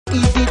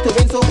easy to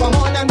win, so come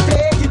on and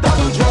take the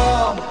double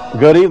draw.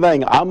 Good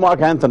evening, I'm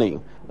Mark Anthony.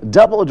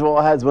 Double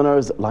Draw has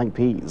winners like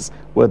peas,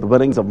 with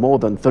winnings of more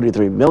than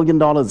 $33 million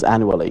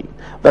annually.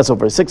 That's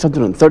over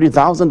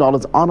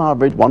 $630,000 on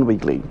average one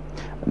weekly.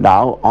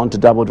 Now, on to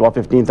Double Draw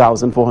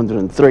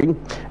 15,403.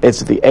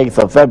 It's the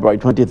 8th of February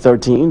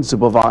 2013,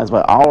 supervised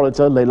by our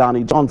auditor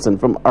Leilani Johnson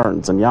from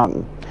Ernst &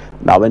 Young.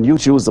 Now, when you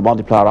choose the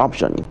multiplier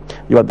option,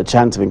 you have the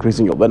chance of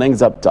increasing your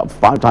winnings up to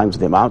 5 times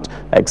the amount,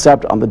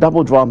 except on the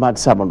Double Draw Match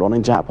 7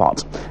 rolling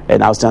jackpot. It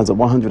now stands at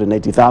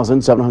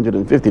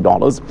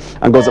 $180,750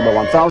 and goes up by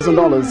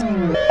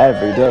 $1,000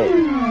 every day.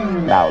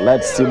 Now,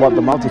 let's see what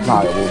the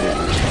multiplier will be.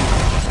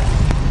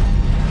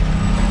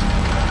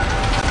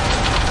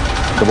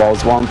 The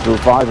balls 1 through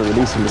 5 are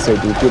released from the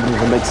safety tube into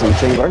the mixing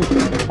chamber,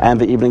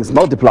 and the evening's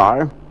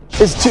multiplier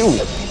is 2.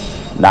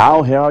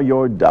 Now, here are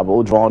your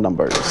Double Draw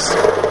numbers.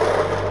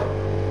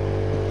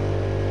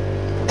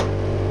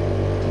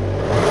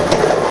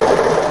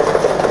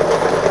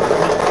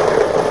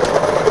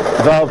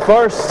 The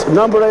first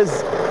number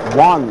is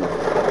 1.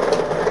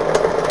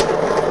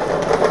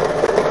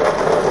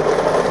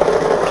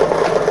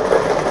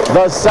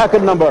 The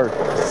second number,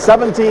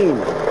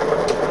 17.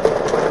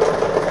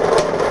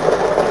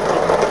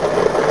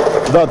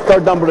 The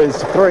third number is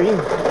 3.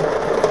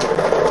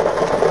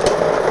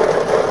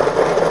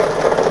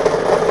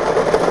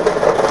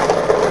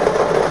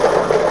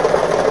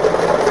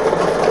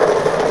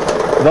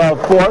 The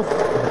fourth,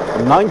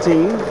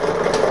 19.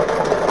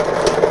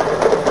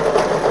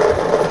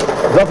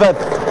 The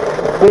fifth,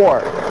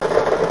 4.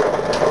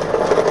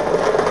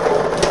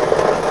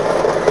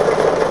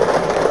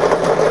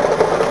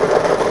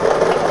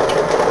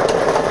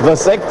 The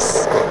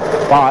sixth,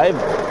 5.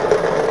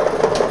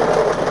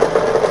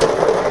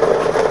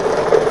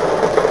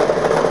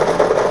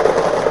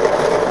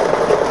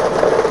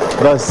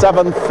 The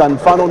seventh and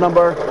final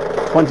number,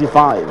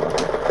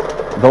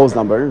 25. Those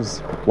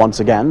numbers, once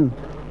again,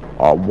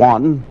 are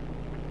 1,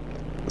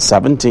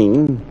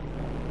 17,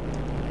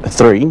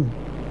 3,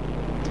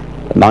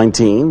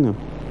 19,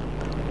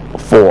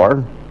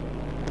 4,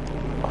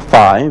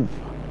 5,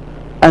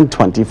 and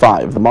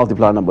 25. The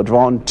multiplier number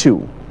drawn,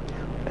 2.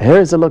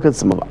 Here's a look at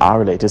some of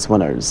our latest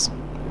winners.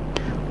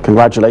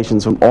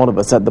 Congratulations from all of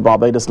us at the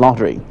Barbados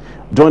Lottery.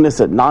 Join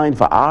us at 9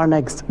 for our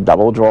next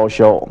Double Draw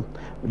show.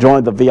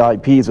 Join the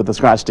VIPs with the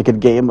Scratch Ticket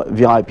Game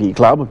VIP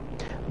Club.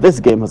 This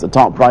game has a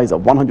top prize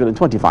of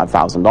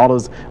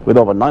 $125,000 with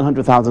over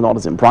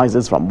 $900,000 in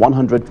prizes from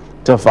 $100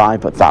 to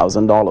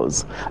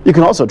 $5,000. You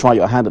can also try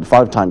your hand at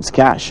 5 times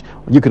cash.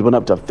 You could win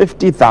up to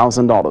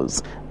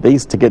 $50,000.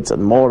 These tickets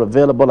and more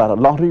available at a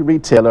lottery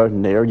retailer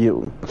near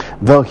you.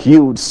 The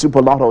huge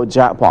Super Lotto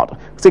jackpot,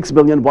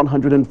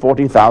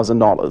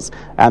 $6,140,000.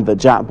 And the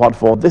jackpot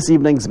for this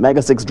evening's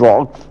Mega 6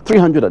 draw,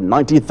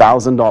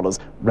 $390,000.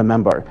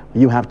 Remember,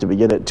 you have to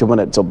be in it to win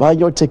it, so buy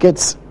your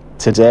tickets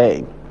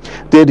today.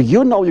 Did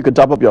you know you could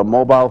top up your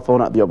mobile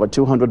phone at the over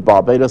 200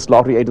 Barbados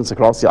lottery agents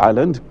across the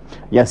island?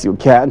 Yes, you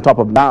can. Top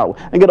up now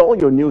and get all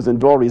your news and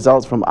draw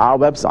results from our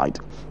website,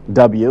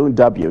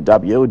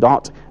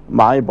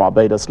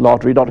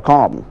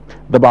 www.mybarbadoslottery.com.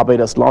 The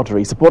Barbados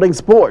Lottery, supporting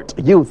sport,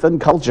 youth, and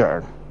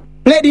culture.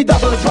 Play the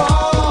double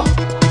draw.